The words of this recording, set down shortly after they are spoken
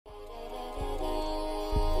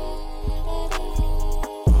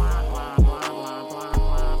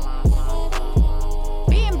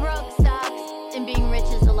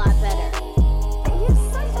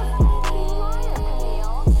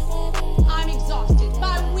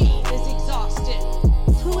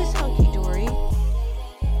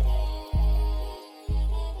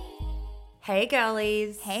Hey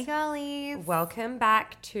girlies. Hey girlies. Welcome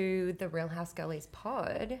back to the Real House Girlies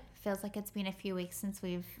pod. Feels like it's been a few weeks since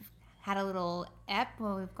we've had a little ep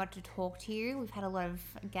where we've got to talk to you. We've had a lot of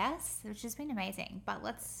guests, which has been amazing. But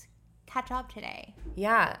let's catch up today.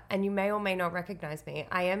 Yeah, and you may or may not recognize me.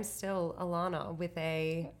 I am still Alana with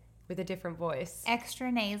a different voice.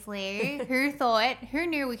 Extra nasally. Who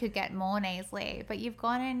knew we could get more nasally? But you've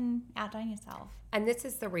gone and outdone yourself. And this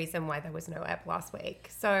is the reason why there was no ep last week.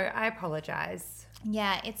 So I apologize.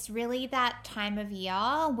 Yeah, it's really that time of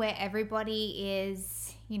year where everybody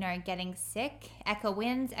is, getting sick. Eka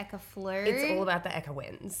wins, Eka flu. It's all about the Eka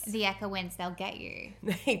wins. The Eka wins, they'll get you.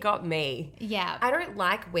 They got me. Yeah. I don't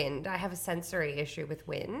like wind. I have a sensory issue with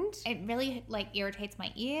wind. It really irritates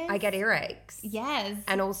my ears. I get earaches. Yes.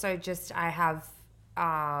 And also just I have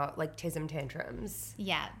tism tantrums.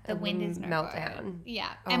 Yeah, the wind is no meltdown. good. Yeah,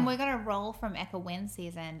 and we're gonna roll from Eka wind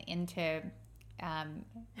season into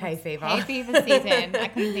hay fever. Hay fever season. I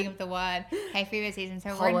couldn't think of the word. Hay fever season.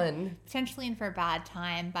 So Pollen. we're potentially in for a bad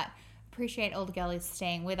time, but appreciate all the girlies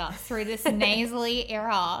staying with us through this nasally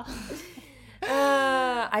era.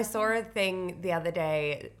 I saw a thing the other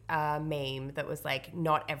day, a meme that was like,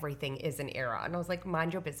 not everything is an era. And I was like,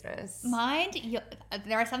 mind your business.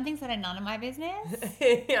 There are some things that are none of my business.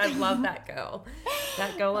 I love that girl.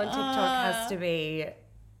 That girl on TikTok has to be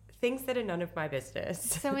things that are none of my business.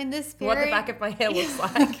 So in the spirit... What the back of my hair looks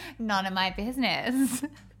like. None of my business.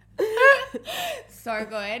 So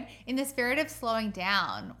good. In the spirit of slowing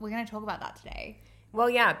down, we're going to talk about that today. Well,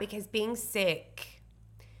 yeah, because being sick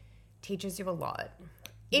teaches you a lot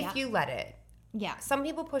if you let it. Yeah. Some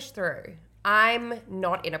people push through. I'm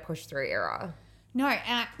not in a push through era. No,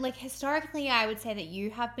 historically, I would say that you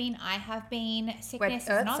have been, I have been. Sickness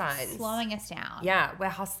We're is not signs. slowing us down. Yeah, we're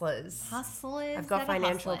hustlers. Hustlers. I've got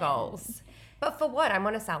financial goals. But for what? I'm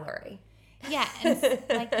on a salary. Yeah, and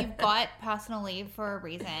you've got personal leave for a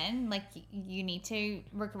reason. You need to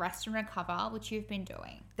rest and recover, which you've been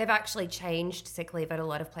doing. They've actually changed sick leave at a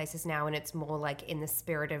lot of places now, and it's more like in the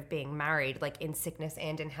spirit of being married, like in sickness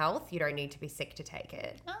and in health. You don't need to be sick to take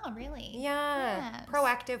it. Oh, really? Yeah. Yes.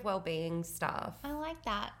 Proactive well-being stuff. I like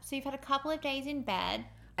that. So you've had a couple of days in bed.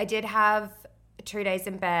 I did have 2 days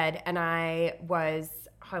in bed, and I was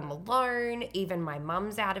home alone. Even my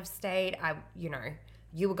mum's out of state.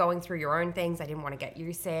 You were going through your own things. I didn't want to get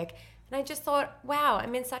you sick. And I just thought, wow,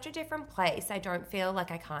 I'm in such a different place. I don't feel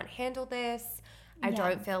like I can't handle this. I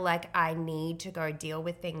don't feel like I need to go deal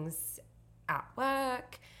with things at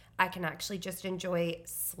work. I can actually just enjoy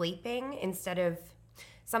sleeping instead of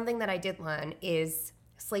something that I did learn is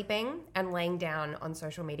sleeping and laying down on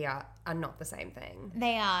social media are not the same thing.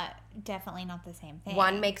 They are definitely not the same thing.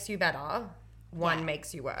 One makes you better. One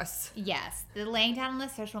makes you worse. Yes, the laying down on the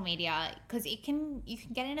social media, because you can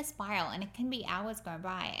get in a spiral and it can be hours go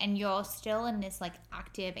by and you're still in this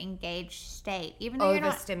active, engaged state, even though you're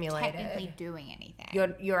not technically doing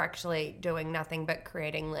anything. You're actually doing nothing but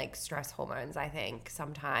creating stress hormones, I think,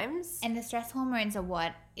 sometimes. And the stress hormones are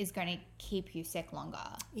what is going to keep you sick longer.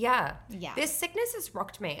 Yeah. Yeah. This sickness has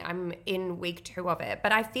rocked me. I'm in week 2 of it,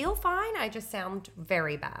 but I feel fine. I just sound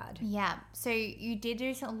very bad. Yeah. So you did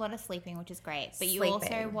do a lot of sleeping, which is great. But you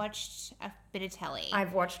also watched a bit of telly.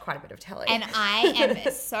 I've watched quite a bit of telly. And I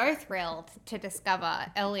am so thrilled to discover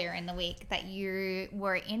earlier in the week that you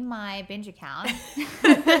were in my binge account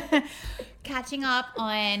catching up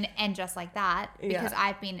on And Just Like That because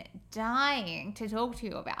I've been dying to talk to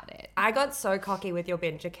you about it. I got so cocky with your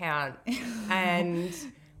binge account. And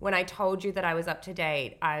when I told you that I was up to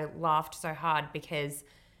date, I laughed so hard because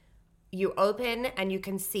you open and you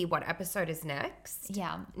can see what episode is next.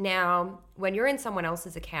 Yeah. Now, when you're in someone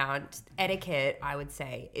else's account, etiquette, I would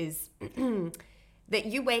say, is that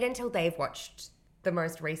you wait until they've watched the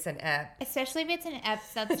most recent ep. Especially if it's an ep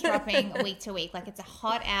that's dropping week to week. It's a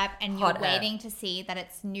hot ep and you're waiting to see that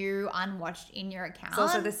it's new, unwatched in your account. It's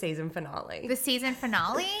also the season finale. The season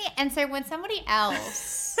finale. And so when somebody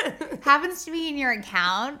else happens to be in your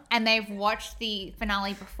account and they've watched the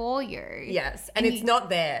finale before you. Yes. And it's not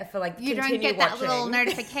there for you don't get that little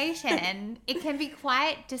notification. It can be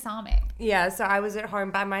quite disarming. Yeah. So I was at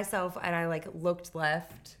home by myself and I looked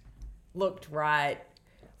left, looked right,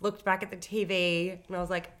 looked back at the TV and I was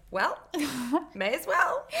like, well, may as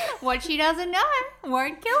well. What she doesn't know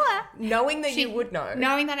won't kill her. Knowing that you would know.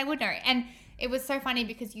 Knowing that I would know. And it was so funny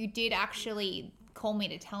because you did actually call me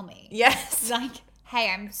to tell me. Yes. Hey,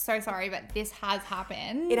 I'm so sorry, but this has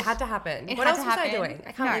happened. It had to happen. What else was I doing?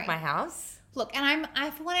 I can't leave my house. Look, and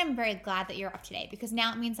for one, I'm very glad that you're up to date because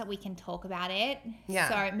now it means that we can talk about it. Yeah.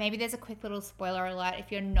 So maybe there's a quick little spoiler alert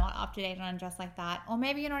if you're not up to date on Just Like That, or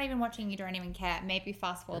maybe you're not even watching, you don't even care. Maybe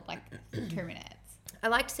fast forward 2 minutes. I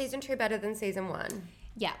liked season 2 better than season 1.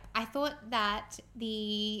 Yeah, I thought that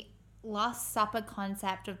the Last Supper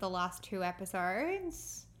concept of the last 2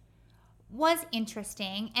 episodes was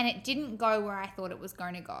interesting, and it didn't go where I thought it was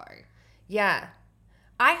going to go. Yeah.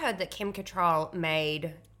 I heard that Kim Cattrall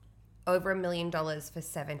made over $1 million for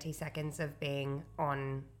 70 seconds of being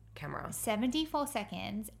on camera. 74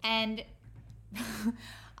 seconds, and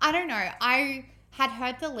I don't know. I had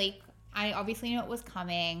heard the leak. I obviously knew it was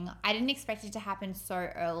coming. I didn't expect it to happen so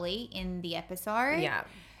early in the episode. Yeah.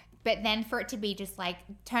 But then for it to be just like,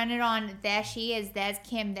 turn it on, there she is, there's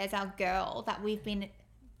Kim, there's our girl that we've been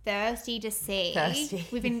thirsty to see.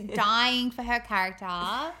 We've been dying for her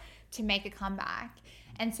character to make a comeback.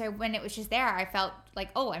 And so when it was just there, I felt like,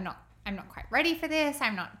 oh, I'm not quite ready for this.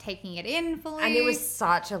 I'm not taking it in fully. And it was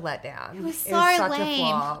such a letdown. It was such lame. A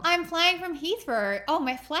flop. I'm flying from Heathrow. Oh,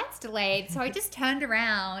 my flight's delayed. So I just turned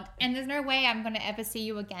around and there's no way I'm going to ever see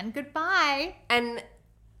you again. Goodbye. And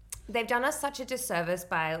they've done us such a disservice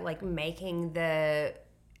by like making the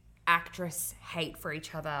actress hate for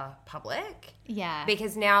each other public. Yeah.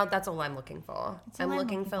 Because now that's all I'm looking for. I'm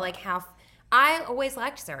looking for like how... I always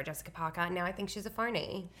liked Sarah Jessica Parker. Now I think she's a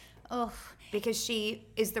phony. Ugh. Because she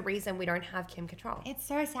is the reason we don't have Kim Cattrall. It's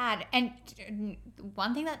so sad. And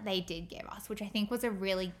one thing that they did give us, which I think was a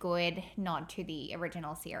really good nod to the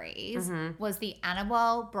original series, was the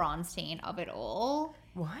Annabelle Bronstein of it all.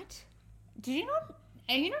 What? Did you not...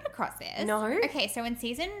 Are you not across this? No. Okay, so in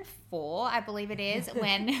season 4, I believe it is,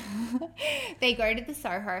 when they go to the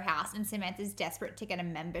Soho House and Samantha's desperate to get a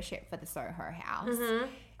membership for the Soho House.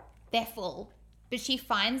 They're full. But she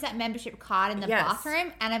finds that membership card in the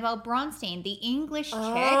bathroom, Annabelle Bronstein, the English chick.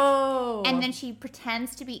 And then she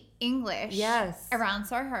pretends to be English around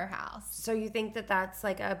Soho House. So you think that that's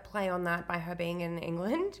like a play on that by her being in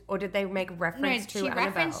England? Or did they make reference to Annabelle? No, she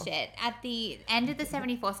referenced it at the end of the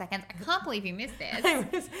 74 seconds. I can't believe you missed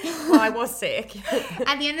this. Well, I was sick.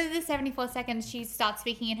 At the end of the 74 seconds, she starts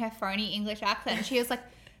speaking in her phony English accent. She was like,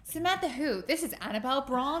 Samantha who? This is Annabelle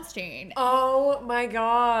Bronstein. Oh my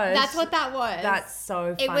gosh. That's what that was. That's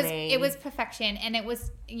so funny. It was perfection, and it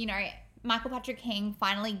was, you know, Michael Patrick King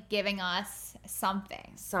finally giving us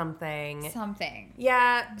something.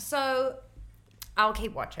 Yeah, so I'll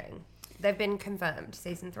keep watching. They've been confirmed,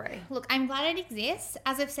 season 3. Look, I'm glad it exists.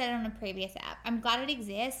 As I've said on a previous app, I'm glad it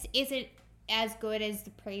exists. Is it as good as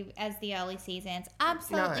the early seasons?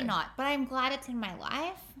 Absolutely not. But I'm glad it's in my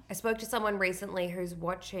life. I spoke to someone recently who's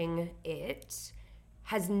watching it,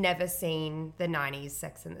 has never seen the 90s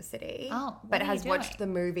Sex and the City, but has watched the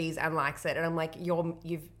movies and likes it. And I'm like,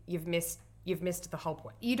 you've missed the whole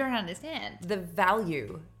point. You don't understand the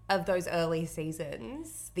value of those early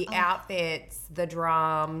seasons, the outfits, the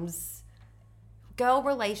drums, girl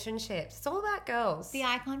relationships. It's all about girls. The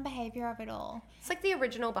icon behavior of it all. It's like the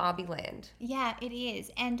original Barbie Land. Yeah, it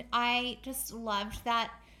is. And I just loved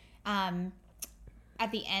that.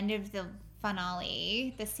 At the end of the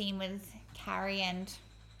finale, the scene with Carrie and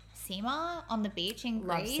Seema on the beach in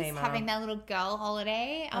Greece, having that little girl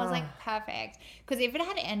holiday. I was like, perfect. Because if it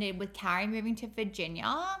had ended with Carrie moving to Virginia,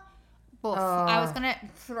 I was going to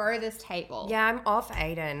throw this table. Yeah, I'm off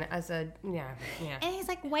Aiden as a, yeah. And he's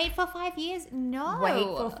like, wait for 5 years? No. Wait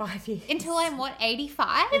for 5 years. Until I'm,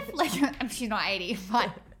 85? Like, she's not 80, but...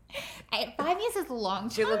 5 years is a long time.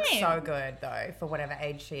 She looks so good though for whatever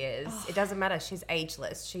age she is. It doesn't matter. She's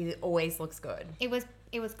ageless. She always looks good. It was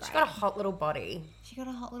great. She's got a hot little body.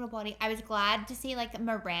 I was glad to see like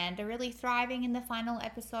Miranda really thriving in the final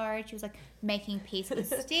episode. She was like making peace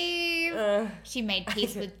with Steve. She made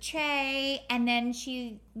peace with Che, and then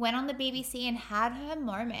she went on the BBC and had her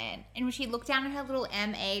moment. And when she looked down at her little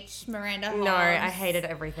MH Miranda Hobbs. No, I hated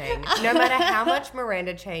everything. No matter how much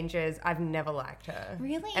Miranda changes, I've never liked her.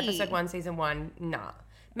 Really? Episode 1, season 1, nah.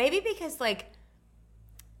 Maybe because like,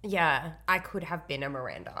 yeah, I could have been a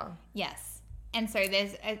Miranda. Yes. And so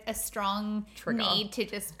there's a strong need to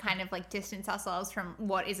just kind of like distance ourselves from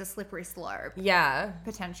what is a slippery slope. Yeah.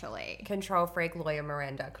 Potentially. Control freak lawyer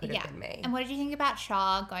Miranda could have been me. And what did you think about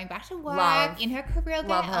Shah going back to work in her career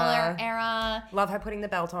era? Love her putting the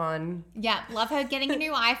belt on. Yeah. Love her getting a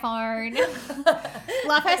new iPhone.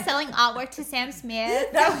 Love her selling artwork to Sam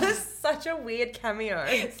Smith. That was such a weird cameo.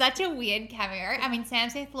 I mean, Sam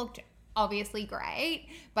Smith looked obviously great,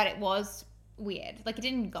 but it was weird. Like, it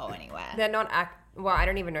didn't go anywhere. They're not well, I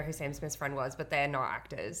don't even know who Sam Smith's friend was, but they're not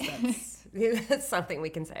actors. That's something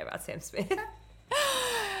we can say about Sam Smith.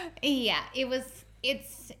 Yeah, it's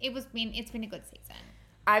been a good season.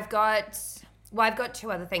 I've got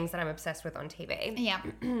 2 other things that I'm obsessed with on TV. Yeah.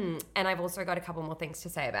 And I've also got a couple more things to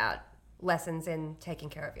say about lessons in taking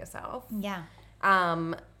care of yourself. Yeah.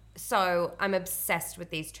 So I'm obsessed with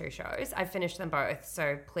these two shows. I've finished them both,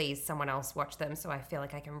 so please someone else watch them so I feel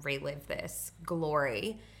like I can relive this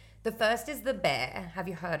glory. The first is The Bear. Have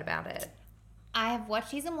you heard about it? I have watched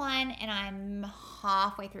season 1 and I'm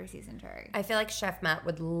halfway through season 2. I feel like Chef Matt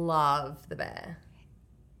would love The Bear.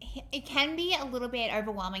 It can be a little bit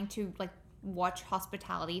overwhelming to like watch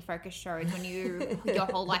hospitality focused shows when your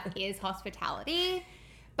whole life is hospitality,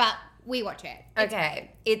 but we watch it.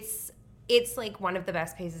 It's like one of the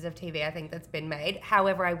best pieces of TV I think that's been made.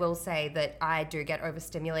 However, I will say that I do get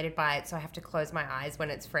overstimulated by it, so I have to close my eyes when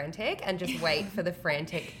it's frantic and just wait for the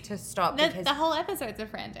frantic to stop. The whole episode's are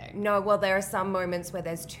frantic. No, well, there are some moments where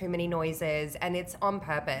there's too many noises and it's on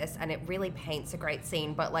purpose and it really paints a great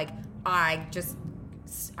scene, but like I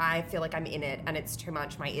feel like I'm in it and it's too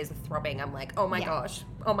much. My ears are throbbing. I'm like, oh my gosh.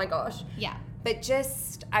 Yeah. But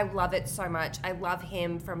just, I love it so much. I love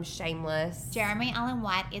him from Shameless. Jeremy Allen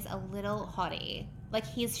White is a little hottie. Like,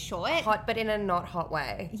 he's short. Hot, but in a not hot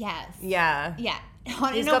way. Yes. Yeah. Yeah.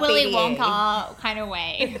 Hot in a Willy Wonka kind of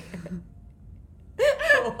way.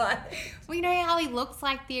 What? Well, you know how he looks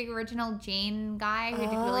like the original Gene guy who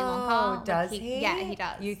did Willy Wonka? Oh, does he? Yeah, he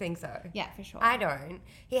does. You think so? Yeah, for sure. I don't.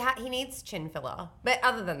 He needs chin filler. But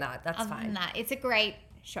other than that, that's fine. Other than that, it's a great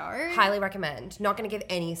show. Highly recommend. Not going to give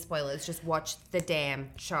any spoilers. Just watch the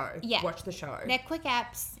damn show. Yeah. Watch the show. They're quick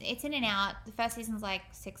eps. It's in and out. The first season's like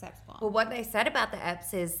 6 eps long. Well, what they said about the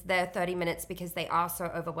eps is they're 30 minutes because they are so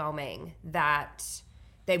overwhelming that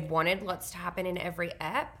they wanted lots to happen in every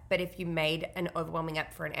ep. But if you made an overwhelming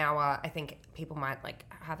ep for an hour, I think people might like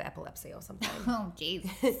have epilepsy or something. Oh, jeez.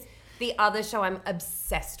 The other show I'm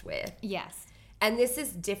obsessed with. Yes. And this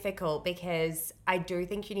is difficult because I do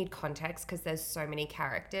think you need context because there's so many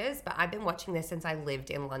characters. But I've been watching this since I lived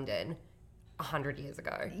in London 100 years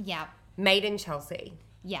ago. Yeah. Made in Chelsea.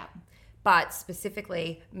 Yeah. But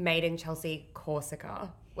specifically Made in Chelsea,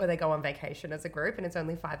 Corsica, where they go on vacation as a group and it's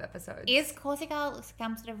only 5 episodes. Is Corsica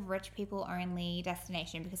some sort of rich people only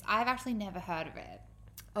destination? Because I've actually never heard of it.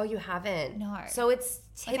 Oh, you haven't? No. So it's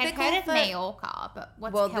typical. Like I've heard of Mallorca, but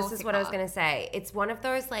what's Corsica? This is what I was going to say. It's one of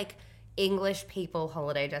those like English people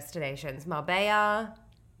holiday destinations. Marbella,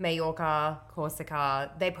 Mallorca,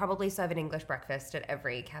 Corsica. They probably serve an English breakfast at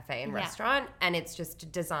every cafe and restaurant, and it's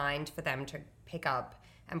just designed for them to pick up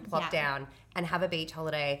and plop down and have a beach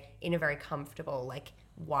holiday in a very comfortable, like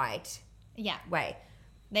white way.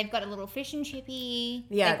 They've got a little fish and chippy.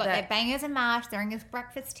 Yeah, they've got their bangers and mash. They're in his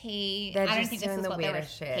breakfast tea. I don't think this is what the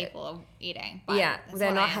rich people are eating. Yeah,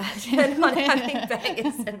 they're not having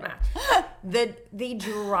bangers and mash. The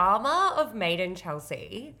drama of Made in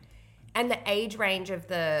Chelsea and the age range of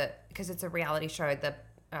because it's a reality show,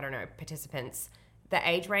 participants, the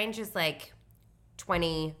age range is like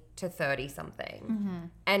 20 to 30 something. Mm-hmm.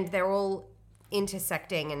 And they're all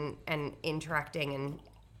intersecting and interacting and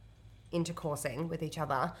intercoursing with each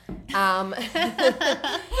other.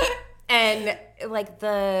 And like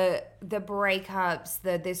the breakups,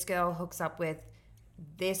 this girl hooks up with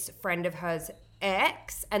this friend of hers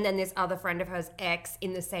ex and then this other friend of hers ex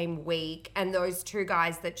in the same week, and those two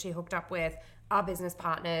guys that she hooked up with are business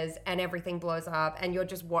partners, and everything blows up and you're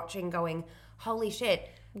just watching going, holy shit.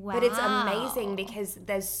 Wow. But it's amazing because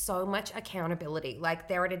there's so much accountability. Like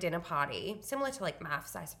they're at a dinner party, similar to like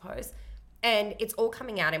maths, I suppose. And it's all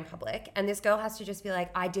coming out in public. And this girl has to just be like,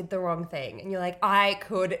 I did the wrong thing. And you're like, I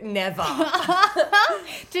could never.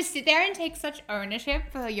 Just sit there and take such ownership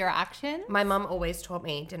for your actions. My mum always taught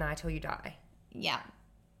me, deny till you die. Yeah.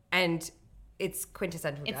 And it's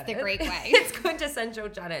quintessential Janet. It's the Greek way. It's quintessential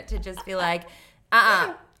Janet to just be like,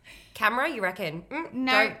 camera, you reckon?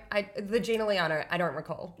 No. The Gina Liano, I don't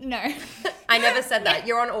recall. No. I never said that.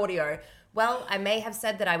 You're on audio. Well, I may have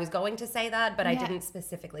said that I was going to say that, but I didn't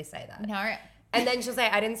specifically say that. No. And then she'll say,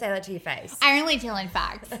 I didn't say that to your face. I only deal in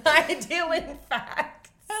facts. I deal in facts.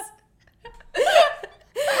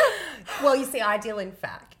 Well, you see, I deal in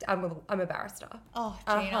fact. I'm a barrister. Oh,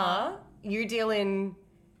 Gina. You deal in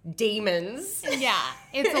demons. Yeah,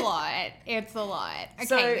 it's a lot. It's a lot.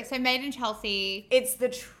 Okay, so Made in Chelsea. It's the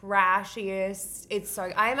trashiest.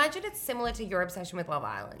 I imagine it's similar to your obsession with Love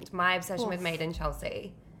Island. My obsession with Made in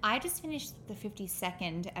Chelsea. I just finished the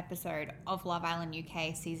 52nd episode of Love Island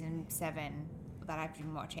UK season 7 that I've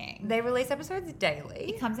been watching. They release episodes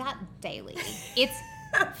daily. It comes out daily. It's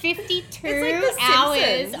 52 it's like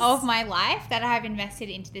hours of my life that I've invested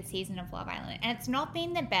into the season of Love Island. And it's not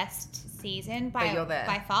been the best season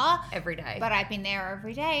by far. Every day. But I've been there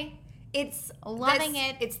every day. It's loving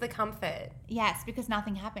it. It's the comfort. Yes, because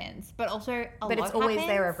nothing happens. But also But it's always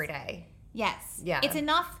there every day. Yes. Yeah. It's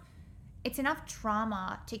enough it's enough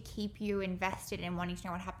drama to keep you invested in wanting to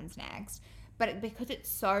know what happens next. But because it's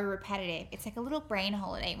so repetitive, it's like a little brain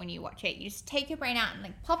holiday when you watch it. You just take your brain out and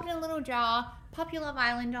like pop it in a little jar, pop your Love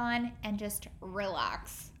Island on, and just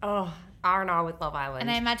relax. Oh, R&R with Love Island.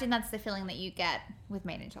 And I imagine that's the feeling that you get with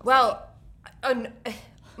Made in Chelsea. Well,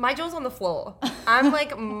 my jaw's on the floor. I'm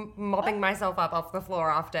like mopping myself up off the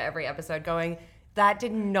floor after every episode going, that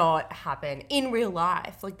did not happen in real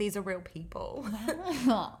life. Like, these are real people.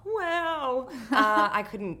 Wow. I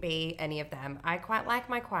couldn't be any of them. I quite like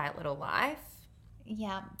my quiet little life.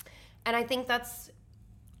 Yeah. And I think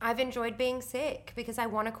I've enjoyed being sick because I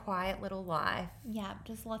want a quiet little life. Yeah,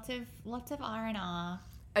 just lots of R&R.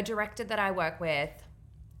 A director that I work with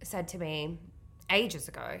said to me ages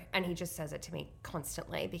ago, and he just says it to me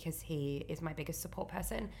constantly because he is my biggest support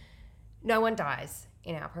person, no one dies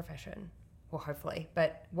in our profession. Well, hopefully.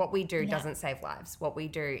 But what we do doesn't save lives. What we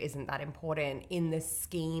do isn't that important in the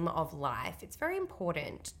scheme of life. It's very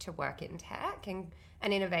important to work in tech and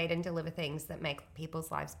innovate and deliver things that make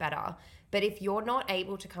people's lives better. But if you're not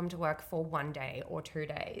able to come to work for 1 day or 2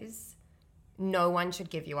 days, no one should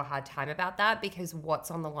give you a hard time about that, because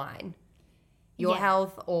what's on the line? Your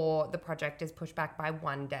health, or the project is pushed back by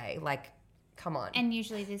 1 day. Like, come on. And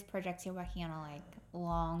usually these projects you're working on are like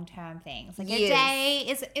long-term things. Like a day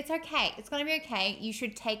it's okay. It's going to be okay. You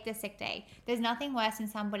should take the sick day. There's nothing worse than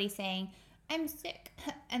somebody saying, I'm sick.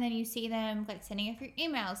 And then you see them like sending a few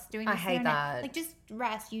emails, doing this. I hate that. Like, just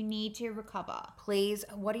rest. You need to recover. Please,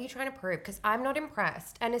 what are you trying to prove? Because I'm not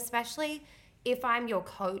impressed. And especially if I'm your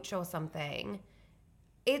coach or something,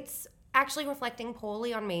 it's actually reflecting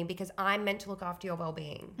poorly on me because I'm meant to look after your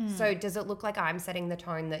well-being. So does it look like I'm setting the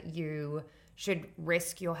tone that you should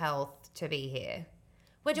risk your health to be here?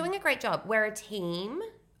 We're doing a great job. We're a team.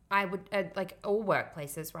 I would, like all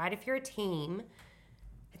workplaces, right? If you're a team,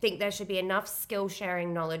 I think there should be enough skill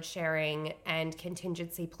sharing, knowledge sharing, and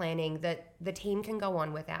contingency planning that the team can go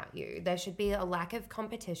on without you. There should be a lack of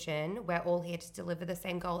competition. We're all here to deliver the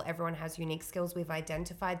same goal. Everyone has unique skills. We've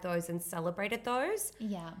identified those and celebrated those.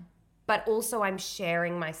 Yeah. But also I'm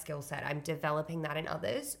sharing my skill set. I'm developing that in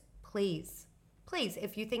others. Please,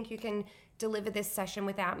 if you think you can deliver this session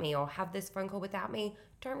without me or have this phone call without me,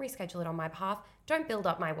 don't reschedule it on my behalf. Don't build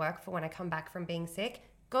up my work for when I come back from being sick.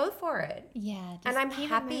 Go for it. Yeah. And I'm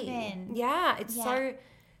happy. Yeah. It's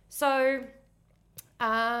so,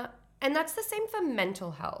 and that's the same for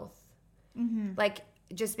mental health. Mm-hmm. Like,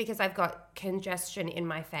 just because I've got congestion in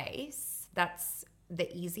my face, that's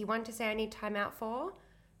the easy one to say I need time out for.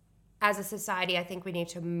 As a society, I think we need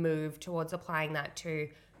to move towards applying that to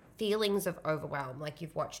feelings of overwhelm. Like,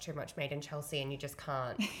 you've watched too much Made in Chelsea and you just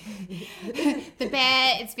can't. The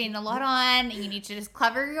bed, it's been a lot on. You need to just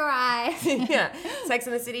cover your eyes. Yeah. Sex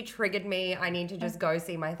and the City triggered me. I need to just go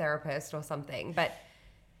see my therapist or something. But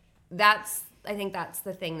I think that's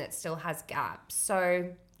the thing that still has gaps.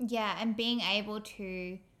 So yeah, and being able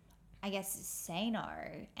to, I guess, say no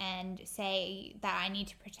and say that I need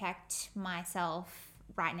to protect myself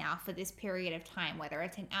right now for this period of time, whether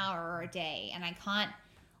it's an hour or a day, and I can't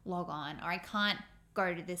log on, or I can't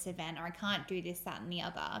go to this event, or I can't do this, that, and the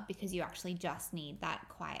other, because you actually just need that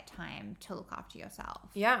quiet time to look after yourself.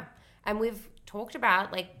 Yeah. And we've talked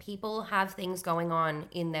about, like, people have things going on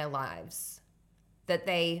in their lives that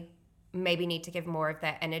they maybe need to give more of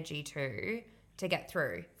their energy to get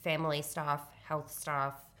through. Family stuff, health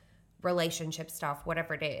stuff, relationship stuff,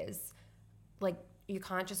 whatever it is. Like, you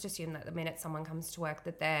can't just assume that the minute someone comes to work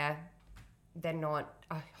that they're not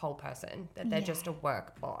a whole person, that they're just a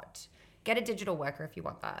work bot. Get a digital worker if you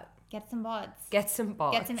want that. Get some bots. Get some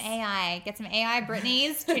bots. Get some AI. Get some AI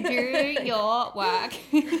Britneys to do your work.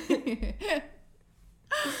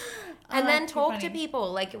 And then talk to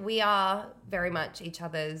people. Like, we are very much each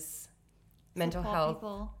other's mental health.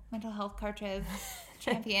 People, mental health coaches,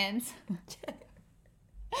 champions.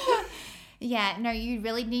 Yeah, no, you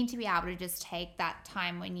really need to be able to just take that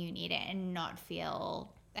time when you need it and not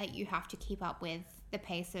feel that you have to keep up with the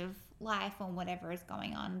pace of life or whatever is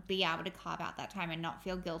going on. Be able to carve out that time and not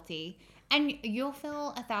feel guilty. And you'll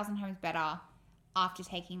feel 1,000 times better after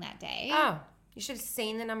taking that day. Oh, you should have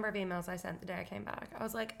seen the number of emails I sent the day I came back. I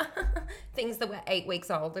was like, things that were 8 weeks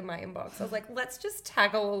old in my inbox. I was like, let's just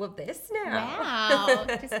tackle all of this now. Wow,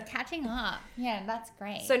 just catching up. Yeah, that's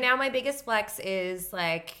great. So now my biggest flex is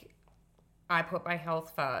like, I put my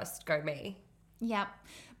health first. Go me. Yep.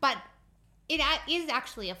 But it is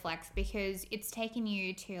actually a flex because it's taken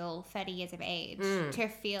you till 30 years of age to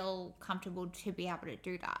feel comfortable to be able to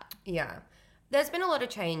do that. Yeah. There's been a lot of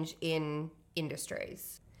change in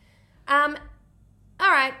industries. All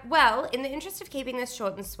right. Well, in the interest of keeping this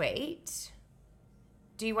short and sweet,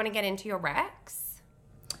 do you want to get into your recs?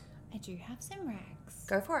 I do have some recs.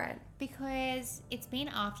 Go for it. Because it's been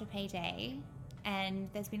after payday and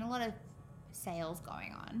there's been a lot of sales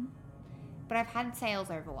going on. But I've had sales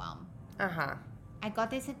overwhelm. Uh-huh. I got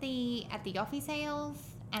this at the Yoffie sales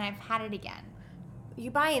and I've had it again. You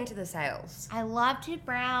buy into the sales. I love to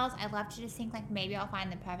browse. I love to just think like maybe I'll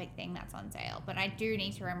find the perfect thing that's on sale. But I do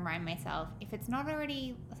need to remind myself, if it's not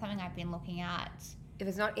already something I've been looking at. If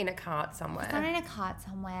it's not in a cart somewhere. If it's not in a cart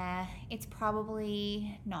somewhere, it's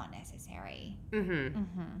probably not necessary.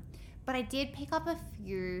 But I did pick up a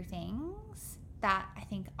few things that I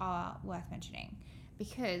think are worth mentioning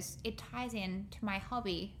because it ties in to my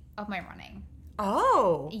hobby of my running.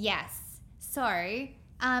 Oh. Yes. So,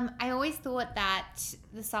 I always thought that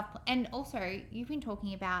and also you've been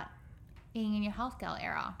talking about being in your health girl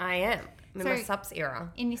era. I am. I'm in my subs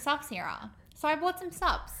era. In your subs era. So I bought some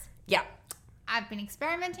subs. Yeah. I've been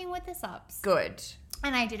experimenting with the subs. Good.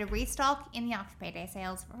 And I did a restock in the after payday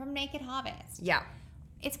sales from Naked Harvest. Yeah.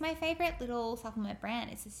 It's my favorite little supplement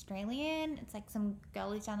brand. It's Australian. It's like some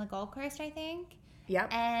girlies down the Gold Coast, I think.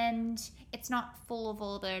 Yep. And it's not full of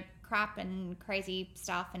all the crap and crazy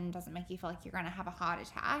stuff and doesn't make you feel like you're going to have a heart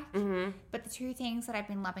attack. But the two things that I've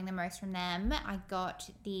been loving the most from them, I got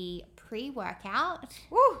the pre-workout.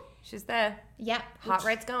 Woo! She's there. Yep. Heart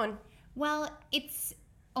rate's going. Well, it's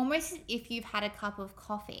almost as if you've had a cup of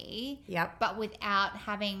coffee. Yep. But without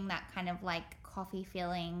having that kind of like coffee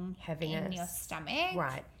feeling heaviness in your stomach.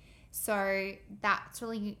 Right. So that's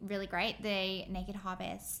really, really great. The Naked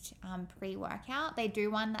Harvest pre-workout. They do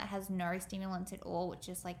one that has no stimulants at all, which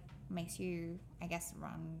just like makes you, I guess,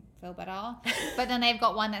 feel better. But then they've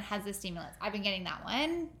got one that has the stimulants. I've been getting that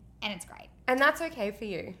one and it's great. And that's okay for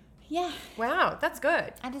you? Yeah. Wow, that's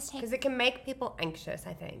good. I just take... Because it can make people anxious,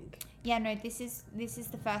 I think. Yeah, no, this is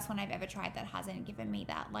the first one I've ever tried that hasn't given me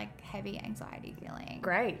that like heavy anxiety feeling.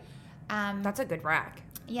 Great. That's a good rack.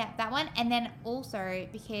 Yeah, that one. And then also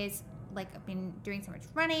because like I've been doing so much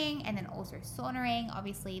running and then also saunaing,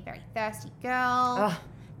 obviously very thirsty girl. Ugh,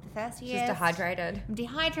 the thirstiest. She's dehydrated. I'm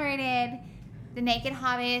dehydrated. The Naked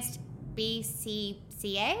Harvest BACC,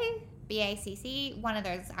 one of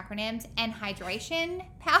those acronyms, and hydration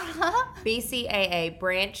powder. BCAA,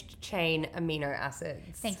 branched chain amino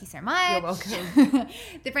acids. Thank you so much. You're welcome.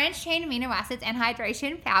 The branched chain amino acids and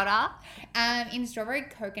hydration powder in strawberry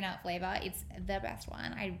coconut flavor. It's the best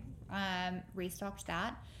one. I restocked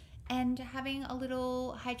that. And having a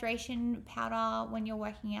little hydration powder when you're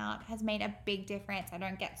working out has made a big difference. I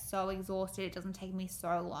don't get so exhausted. It doesn't take me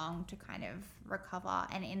so long to kind of recover.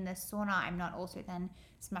 And in the sauna, I'm not also then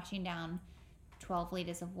smashing down 12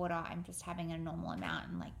 liters of water. I'm just having a normal amount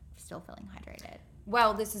and like still feeling hydrated.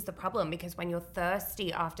 Well, this is the problem because when you're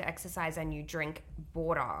thirsty after exercise and you drink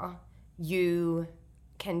water, you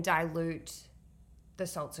can dilute the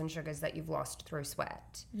salts and sugars that you've lost through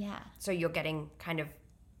sweat. Yeah. So you're getting kind of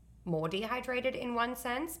more dehydrated in one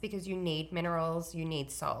sense because you need minerals, you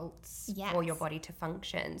need salts for your body to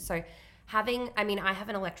function. So I have an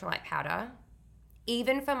electrolyte powder.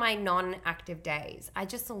 Even for my non-active days, I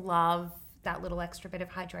just love that little extra bit of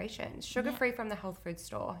hydration. Sugar-free from the health food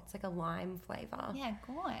store. It's like a lime flavor. Yeah,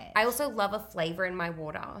 good. I also love a flavor in my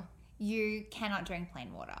water. You cannot drink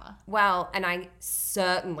plain water. Well, and I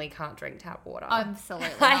certainly can't drink tap water. Absolutely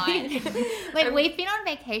not. We've been on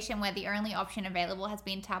vacation where the only option available has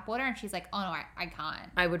been tap water, and she's like, oh no, I can't.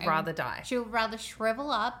 I would rather die. She'll rather shrivel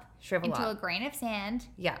up into a grain of sand.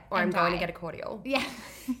 Yeah, or I'm going to get a cordial. Yeah.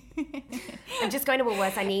 I'm just going to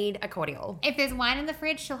Woolworths. I need a cordial. If there's wine in the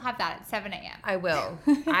fridge, she'll have that at 7 a.m. I will.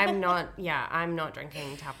 I'm not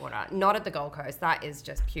drinking tap water. Not at the Gold Coast. That is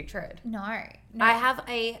just putrid. No. I have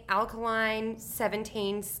a alkaline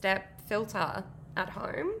 17-step filter at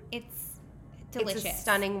home. It's delicious. It's a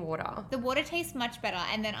stunning water. The water tastes much better,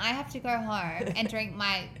 and then I have to go home and drink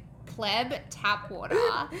my pleb tap water,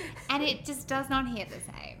 and it just does not hit the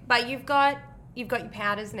same. But you've got your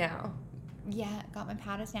powders now. Yeah, got my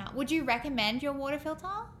powders now. Would you recommend your water filter?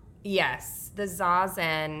 Yes, the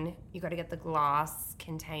Zazen, you got to get the glass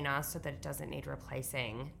container so that it doesn't need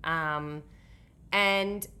replacing.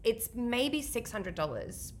 And it's maybe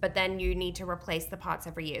 $600, but then you need to replace the parts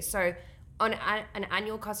every year. So on an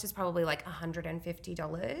annual cost is probably like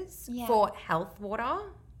 $150 for health water.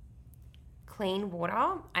 Clean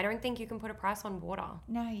water. I don't think you can put a price on water.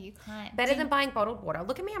 No, you can't. Better than buying bottled water.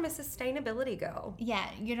 Look at me, I'm a sustainability girl. Yeah,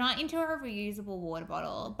 you're not into a reusable water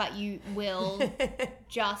bottle, but you will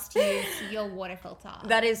just use your water filter.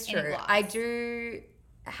 That is true. I do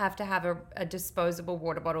have to have a disposable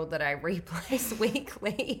water bottle that I replace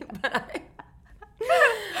weekly, but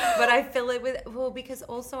But I fill it with, because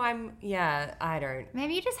also I don't.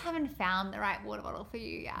 Maybe you just haven't found the right water bottle for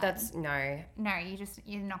you yet. No,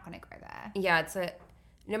 you're not going to go there. Yeah,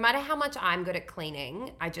 no matter how much I'm good at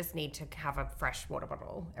cleaning, I just need to have a fresh water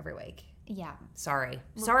bottle every week. Yeah. Sorry,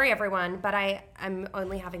 everyone, but I'm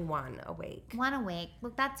only having one a week. One a week.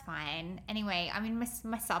 Look, that's fine. Anyway, I'm in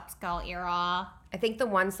my subs girl era. I think the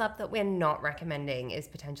one sup that we're not recommending is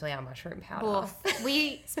potentially our mushroom powder. Oof.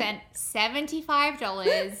 We spent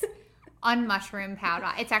 $75 on mushroom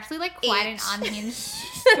powder. It's actually like quite an unhinged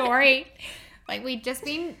story. Like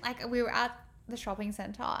we were at the shopping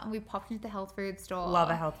centre and we popped into the health food store. Love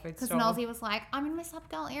a health food store. Because Nosy was like, I'm in my sub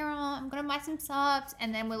girl era. I'm going to buy some subs.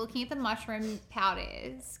 And then we're looking at the mushroom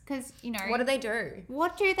powders. Because, What do they do?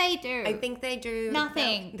 What do they do? I think they do...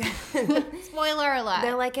 Nothing. Spoiler alert.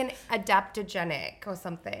 They're like an adaptogenic or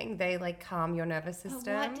something. They like calm your nervous system.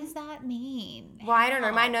 But what does that mean? Well, I don't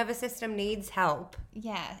know. My nervous system needs help.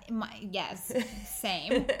 Yeah. Yes.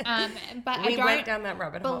 Same. But we I went down that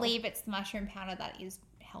rabbit hole. believe it's the mushroom powder that is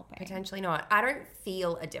helping. Potentially not. I don't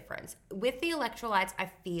feel a difference. With the electrolytes, I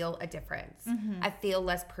feel a difference. Mm-hmm. I feel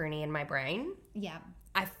less pruny in my brain. Yeah.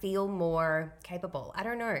 I feel more capable. I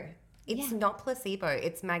don't know. It's not placebo.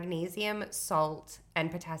 It's magnesium, salt, and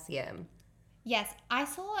potassium. Yes. I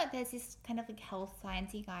saw there's this kind of like health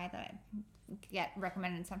sciencey guy that I get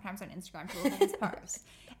recommended sometimes on Instagram to look at his posts.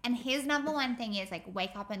 And his number one thing is like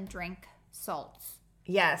wake up and drink salts.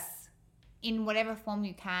 Yes. In whatever form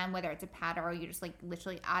you can, whether it's a powder or you're just like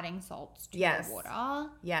literally adding salts to your water.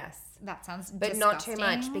 Yes. That sounds But disgusting. not too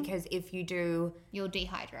much, because if you do... You'll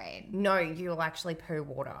dehydrate. No, you'll actually poo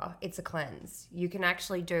water. It's a cleanse. You can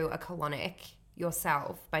actually do a colonic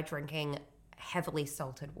yourself by drinking heavily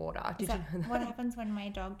salted water. Did you know that? What happens when my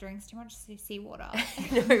dog drinks too much seawater?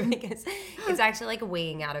 No, because it's actually like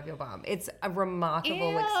weeing out of your bum. It's a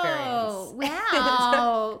remarkable experience.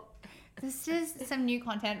 Wow. This is some new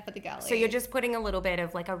content for the girlies. So you're just putting a little bit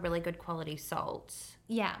of like a really good quality salt.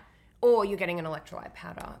 Yeah. Or you're getting an electrolyte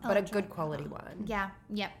powder, but a good quality one. Yeah.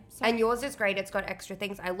 Yep. So, and yours is great. It's got extra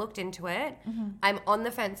things. I looked into it. Mm-hmm. I'm on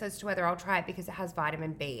the fence as to whether I'll try it because it has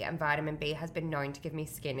vitamin B. And vitamin B has been known to give me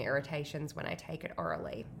skin irritations when I take it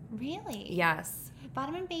orally. Really? Yes.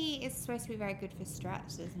 Vitamin B is supposed to be very good for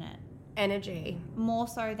stress, isn't it? Energy. More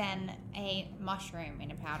so than a mushroom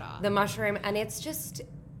in a powder. The mushroom. And it's just...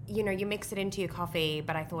 you mix it into your coffee,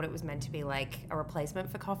 but I thought it was meant to be like a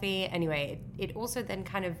replacement for coffee. Anyway, it also then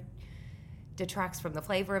kind of detracts from the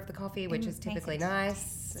flavor of the coffee, which is typically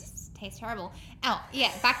nice. Tastes terrible. Oh,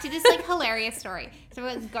 yeah, back to this like hilarious story. So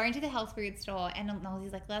we're going to the health food store and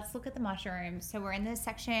Nolly's like, let's look at the mushrooms. So we're in this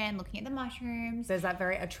section looking at the mushrooms. There's that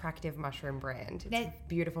very attractive mushroom brand. It's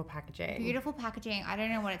beautiful packaging. Beautiful packaging. I don't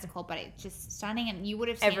know what it's called, but it's just stunning and you would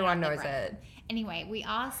have seen Everyone knows it. Anyway, we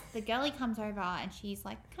asked, the girlie comes over and she's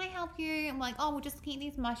like, can I help you? And we're like, oh, we're just looking at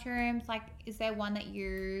these mushrooms. Like, is there one that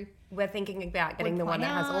we're thinking about getting the one that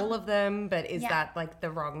has all of them, but is that like the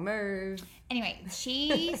wrong move? Anyway,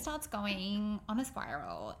 she starts going on a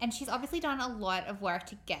spiral and she's obviously done a lot of work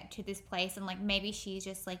to get to this place and like maybe she's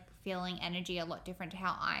just like feeling energy a lot different to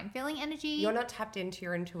how I'm feeling energy. You're not tapped into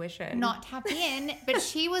your intuition. Not tapped in, but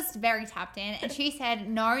she was very tapped in and she said,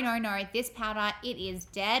 no, this powder, it is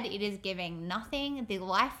dead. It is giving nothing. The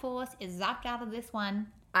life force is zapped out of this one.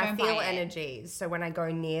 I feel energy. So when I go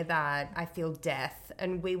near that, I feel death.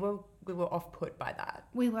 And we were off-put by that.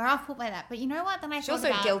 We were off-put by that. But you know what? Then she also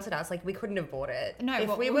guilted us. Like, we couldn't have bought it. No.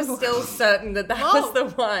 If we were still certain that was the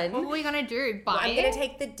one. What were we going to do? Buy it? I'm going to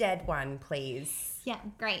take the dead one, please. Yeah,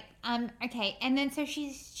 great. Okay. And then so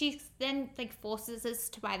she then like forces us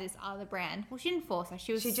to buy this other brand. Well, she didn't force us.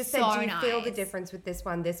 She just said, do you feel the difference with this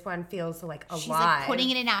one? This one feels like alive. She's like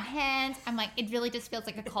putting it in our hands. I'm like, it really just feels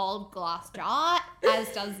like a cold glass jar, as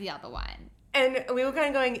does the other one. And we were kind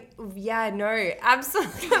of going, yeah, no,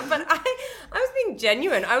 absolutely. But I was being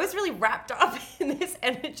genuine. I was really wrapped up in this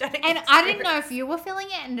energetic experience. I didn't know if you were feeling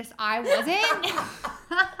it and just I wasn't.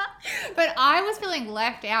 But I was feeling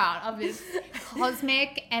left out of this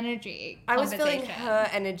cosmic energy I was feeling her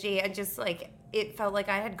energy and just like, it felt like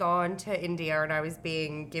I had gone to India and I was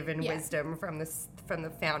being given wisdom from the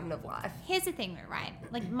fountain of life. Here's the thing though, right?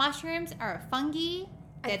 Like mushrooms are a fungi.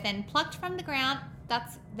 They're then plucked from the ground.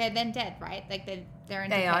 They're then dead, right? Like they're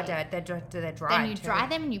in decay. They are dead. They're dry. Then you dry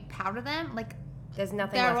them and you powder them. Like there's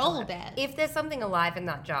nothing. They're left all dead. If there's something alive in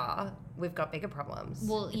that jar, we've got bigger problems.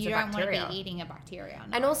 Well, you don't want to be eating a bacteria.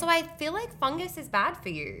 No. And also, I feel like fungus is bad for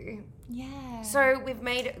you. Yeah. So we've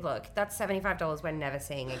made, look, that's $75 we're never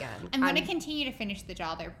seeing again. I'm going to continue to finish the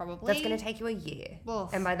jar though, probably. That's going to take you a year. Oof.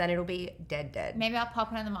 And by then it'll be dead. Maybe I'll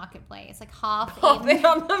pop it on the marketplace. Like half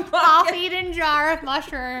eaten jar of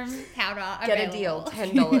mushroom powder available. Get a deal,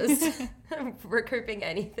 $10. I'm recouping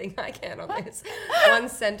anything I can on this. 1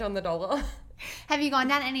 cent on the dollar. Have you gone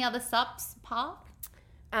down any other sups path?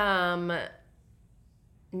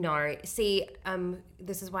 No. See,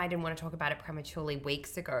 this is why I didn't want to talk about it prematurely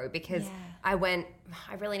weeks ago, because I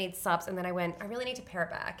really need subs, and then I really need to pare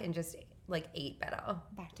it back and just like eat better.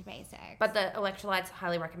 Back to basics. But the electrolytes,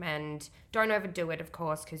 highly recommend. Don't overdo it, of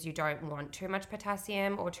course, because you don't want too much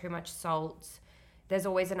potassium or too much salt. There's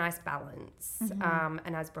always a nice balance. Mm-hmm.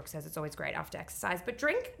 And as Brooke says, it's always great after exercise. But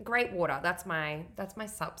drink great water. That's my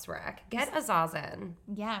subs rack. Get a Zazen.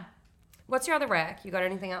 Yeah. What's your other rack? You got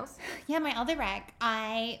anything else? Yeah, my other rack.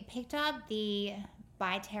 I picked up the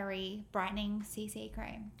By Terry Brightening CC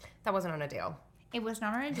Cream. That wasn't on a deal. It was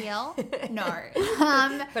not on a deal.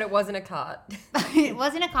 No. But it wasn't a cart. It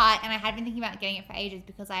wasn't a cart, and I had been thinking about getting it for ages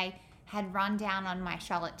because I had run down on my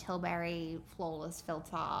Charlotte Tilbury Flawless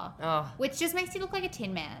Filter, which just makes you look like a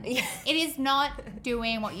Tin Man. Yeah. It is not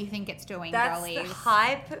doing what you think it's doing, girlies. That's the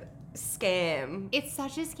hype scam. It's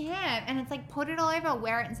such a scam, and it's like, put it all over,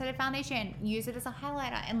 wear it instead of foundation, use it as a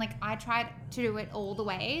highlighter, and like I tried to do it all the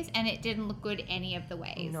ways and it didn't look good any of the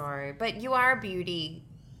ways. No, but you are a beauty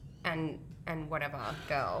and whatever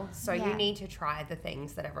girl, so you need to try the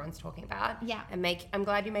things that everyone's talking about. Yeah. And I'm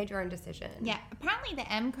glad you made your own decision. Yeah. Apparently the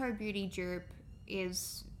MCO Beauty dupe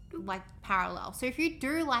is like parallel, so if you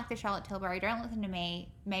do like the Charlotte Tilbury, don't listen to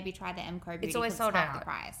me, maybe try the MCO Beauty. It's always sold half out. The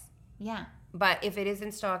price. Yeah. But if it is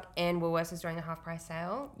in stock and Woolworths is doing a half price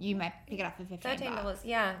sale, you might pick it up for $15.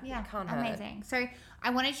 Yeah, can't hurt. Amazing. So I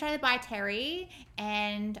wanted to try the By Terry,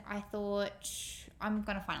 and I thought I'm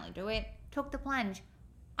gonna finally do it. Took the plunge.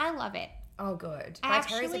 I love it. Oh, good. By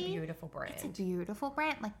Terry's a beautiful brand. It's a beautiful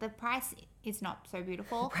brand. Like, the price is not so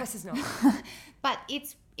beautiful. The price is not. But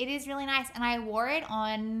it is really nice. And I wore it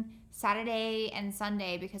on Saturday and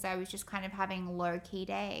Sunday because I was just kind of having low-key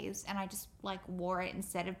days. And I just, like, wore it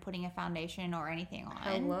instead of putting a foundation or anything on.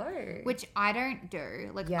 Hello. Which I don't do.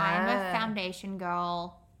 Like, I'm a foundation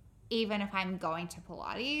girl even if I'm going to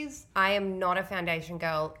Pilates. I am not a foundation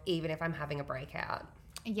girl even if I'm having a breakout.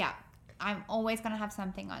 Yeah. I'm always going to have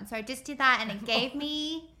something on. So I just did that, and it gave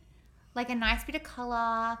me like a nice bit of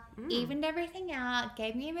color, evened everything out,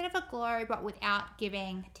 gave me a bit of a glow, but without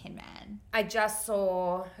giving Tin Man. I just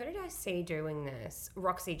saw, who did I see doing this?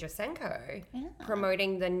 Roxy Jasenko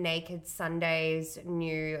promoting the Naked Sundays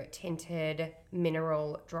new tinted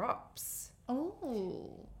mineral drops.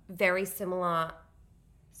 Oh. Very similar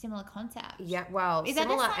concept. Yeah, well, is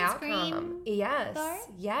similar that a sunscreen outcome. Yes. Though?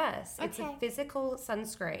 Yes. Okay. It's a physical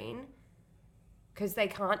sunscreen. Because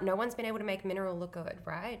no one's been able to make mineral look good,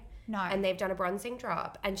 right? No. And they've done a bronzing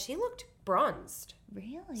drop, and she looked bronzed.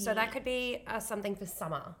 Really? So that could be something for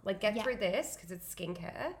summer. Like, get through this, because it's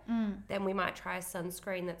skincare. Then we might try a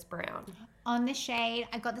sunscreen that's brown. On the shade,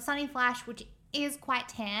 I got the Sunny Flash, which is quite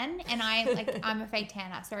tan, and I'm a fake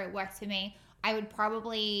tanner, so it works for me. I would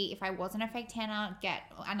probably, if I wasn't a fake tanner, get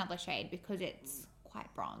another shade because it's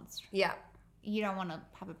quite bronzed. Yeah. You don't want to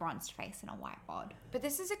have a bronzed face in a white bod. But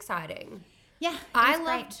this is exciting. Yeah,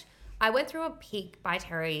 I went through a peak By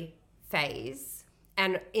Terry phase,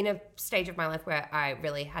 and in a stage of my life where I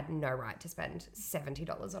really had no right to spend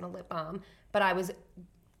 $70 on a lip balm, but I was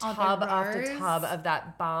tub after tub of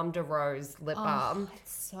that Balm de Rose lip balm.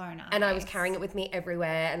 It's so nice. And I was carrying it with me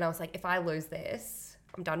everywhere, and I was like, if I lose this,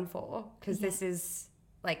 I'm done for, because this is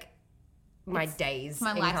like my days.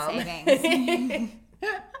 My income. life savings.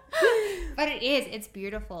 But it's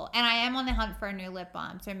beautiful, and I am on the hunt for a new lip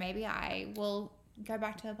balm, so maybe I will go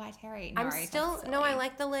back to the By Terry. I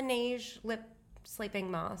like the Laneige lip sleeping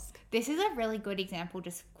mask. This is a really good example,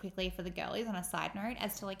 just quickly for the girlies on a side note,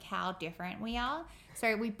 as to like how different we are.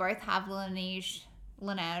 So we both have Laneige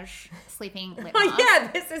sleeping lip mask. Oh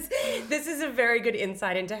yeah, this is a very good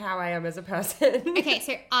insight into how I am as a person. Okay,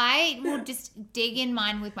 so I will just dig in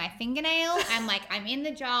mine with my fingernail. I'm in the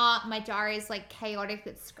jar. My jar is like chaotic.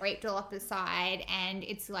 It's scraped all up the side, and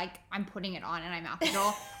it's like I'm putting it on and I'm out the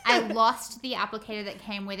door. I lost the applicator that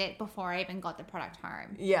came with it before I even got the product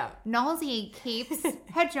home. Yeah. Nosy keeps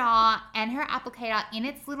her jar and her applicator in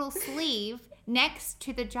its little sleeve next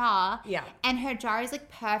to the jar. Yeah. And her jar is like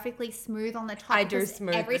perfectly smooth on the top. I do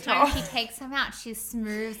smooth every the time top. she takes them out, she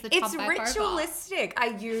smooths the top. It's ritualistic.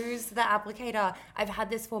 I use the applicator. I've had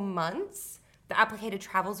this for months the applicator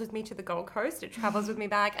travels with me to the Gold Coast. It travels with me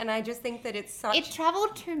back. And I just think that it's such... It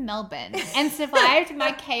travelled to Melbourne and survived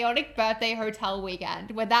my chaotic birthday hotel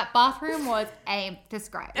weekend where that bathroom was a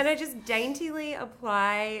disgrace. And I just daintily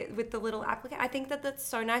apply with the little applicator. I think that that's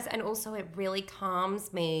so nice. And also it really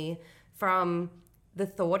calms me from the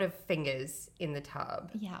thought of fingers in the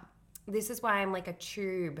tub. Yeah. This is why I'm like a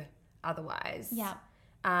tube otherwise. Yeah.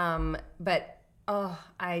 But... Oh,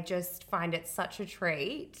 I just find it such a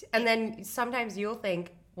treat. And then sometimes you'll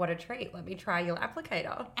think, what a treat. Let me try your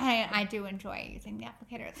applicator. I do enjoy using the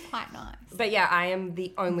applicator. It's quite nice. But yeah, I am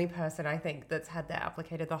the only person I think that's had their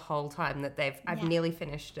applicator the whole time that I've nearly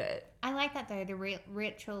finished it. I like that though, the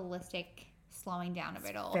ritualistic slowing down of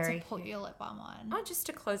it all Very to put your lip balm on. Oh, just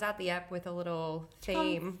to close out the app with a little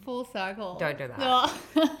theme. Full circle. Don't do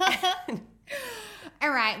that. All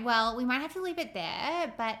right, well, we might have to leave it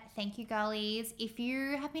there, but thank you, girlies. If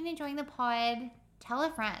you have been enjoying the pod, tell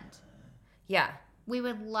a friend. Yeah. We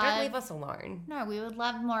would love... Don't leave us alone. No, we would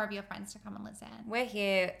love more of your friends to come and listen. We're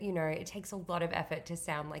here, it takes a lot of effort to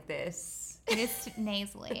sound like this. It is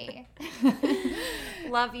nasally.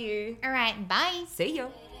 Love you. All right, bye. See ya.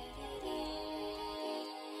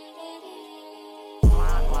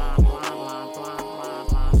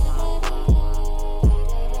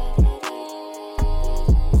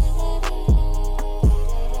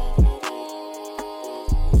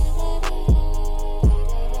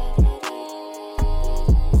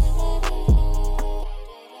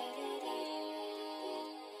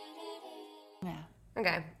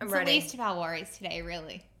 Okay, I'm ready. It's the least of our worries today,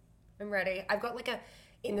 really. I'm ready. I've got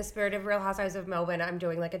in the spirit of Real Housewives of Melbourne, I'm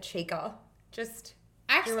doing a cheeker. Just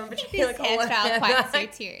I actually think this hairstyle quite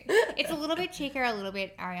suits you. It's a little bit cheeker, a little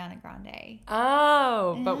bit Ariana Grande.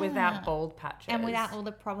 Oh, but without bald patches. And without all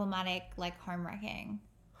the problematic, home wrecking.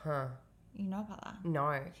 Huh. You know about that?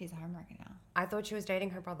 No. She's a home wrecker now. I thought she was dating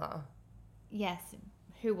her brother. Yes.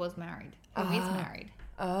 Who was married. Who is married.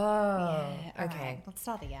 Oh. Yeah. Okay. Right. Let's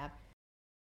start the app.